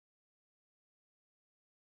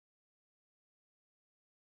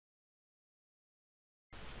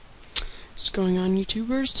What's going on,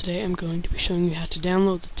 YouTubers? Today I'm going to be showing you how to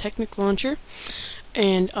download the Technic Launcher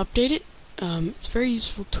and update it. It's a very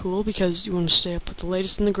useful tool because you want to stay up with the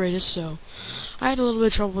latest and the greatest, so I had a little bit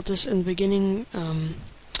of trouble with this in the beginning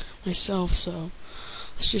myself, so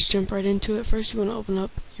let's just jump right into it. First you want to open up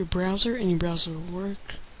your browser, and your browser will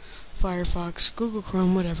work. Firefox, Google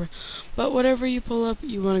Chrome, whatever. But whatever you pull up,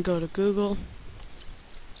 you want to go to Google,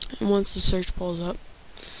 and once the search pulls up,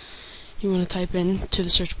 you want to type in to the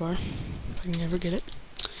search bar, if I can ever get it,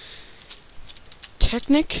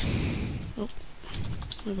 Technic, oh,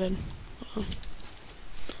 my bad,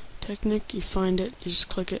 Technic, you find it, you just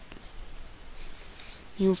click it,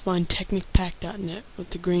 you will find technicpack.net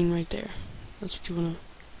with the green right there. That's what you want to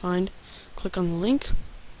find. Click on the link.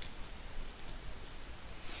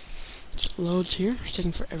 It loads here. It's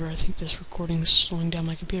taking forever. I think this recording is slowing down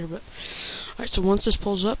my computer, but alright, so once this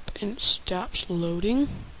pulls up and it stops loading,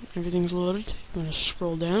 everything's loaded, you want to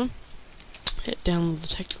scroll down, hit download the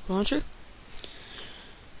Technic Launcher.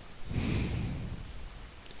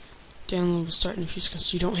 Download will start in a few seconds,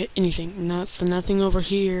 so you don't hit anything. Nothing over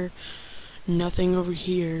here, nothing over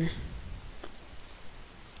here.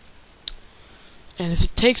 And if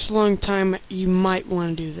it takes a long time, you might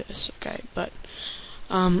want to do this, okay? But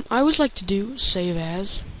I always like to do save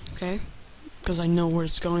as, okay? Because I know where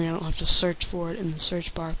it's going. I don't have to search for it in the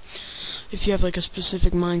search bar. If you have like a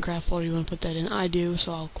specific Minecraft folder you want to put that in, I do,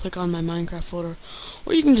 so I'll click on my Minecraft folder.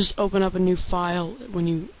 Or you can just open up a new file when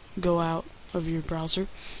you go out of your browser.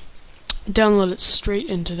 Download it straight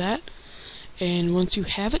into that. And once you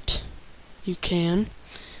have it, you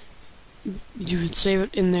would save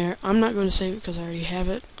it in there. I'm not going to save it because I already have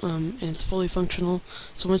it, and it's fully functional.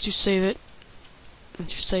 So once you save it,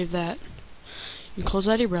 once you save that, you close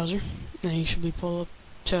out your browser. Now you should be pulled up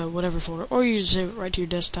to whatever folder, or you just save it right to your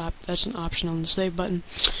desktop. That's an option on the save button.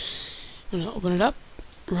 I'm going to open it up,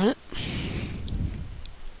 run it.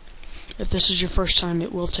 If this is your first time,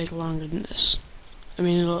 it will take longer than this. I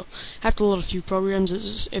mean, it'll have to load a few programs.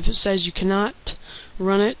 If it says you cannot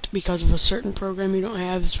run it because of a certain program you don't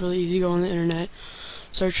have, it's really easy. Go on the internet,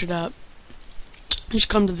 search it up. You just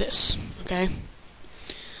come to this, okay?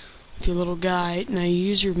 With your little guide. Now you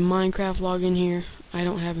use your Minecraft login here. I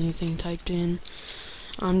don't have anything typed in.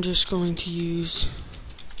 I'm just going to use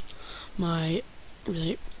my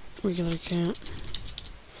really regular account.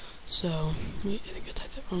 So, I think I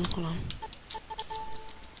typed that wrong. Hold on.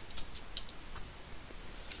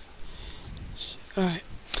 Alright,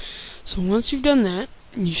 so once you've done that,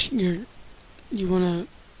 you want to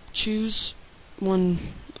choose one.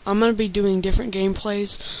 I'm going to be doing different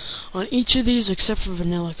gameplays on each of these except for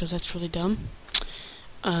vanilla, because that's really dumb.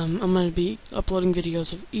 I'm going to be uploading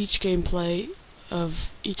videos of each gameplay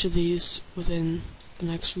of each of these within the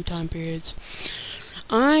next few time periods.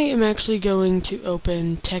 I am actually going to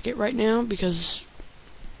open Tekkit right now because,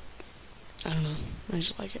 I don't know, I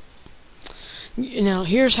just like it. Now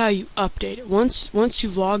here's how you update it. Once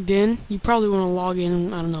you've logged in, you probably want to log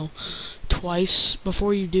in, I don't know, twice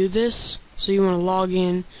before you do this. So you want to log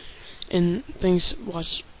in and things,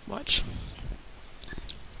 watch.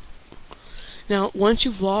 Now once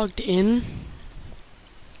you've logged in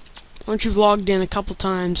a couple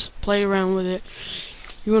times, played around with it,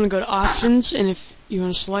 you want to go to options, and if you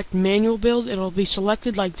want to select manual build, it'll be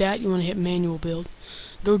selected like that. You want to hit manual build.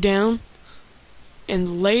 Go down, and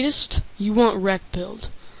the latest, you want rec build.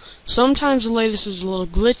 Sometimes the latest is a little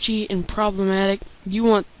glitchy and problematic. You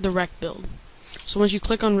want the rec build. So once you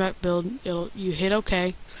click on rec build, you hit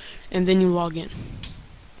OK, and then you log in.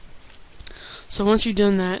 So once you've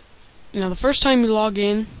done that, now the first time you log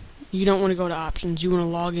in, you don't want to go to options. You want to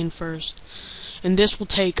log in first, and this will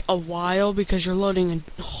take a while because you're loading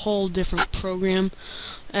a whole different program,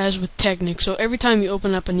 as with Technic. So every time you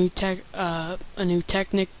open up a new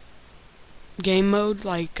Technic game mode,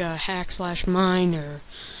 like hack/mine or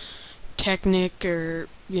Technic, or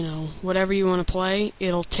whatever you want to play,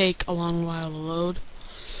 it'll take a long while to load.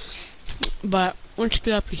 But once you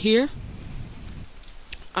get up to here,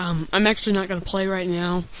 I'm actually not going to play right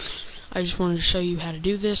now. I just wanted to show you how to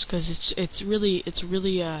do this because it's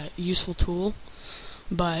really a useful tool.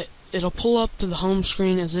 But it'll pull up to the home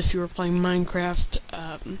screen as if you were playing Minecraft.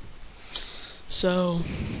 So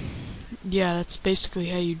yeah, that's basically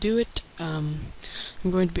how you do it. I'm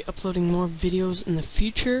going to be uploading more videos in the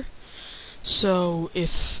future, so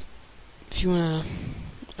if you want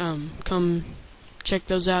to come check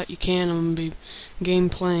those out, you can. I'm going to be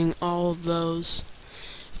gameplaying all of those.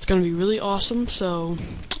 It's going to be really awesome, so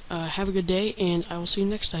have a good day, and I will see you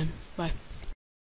next time. Bye.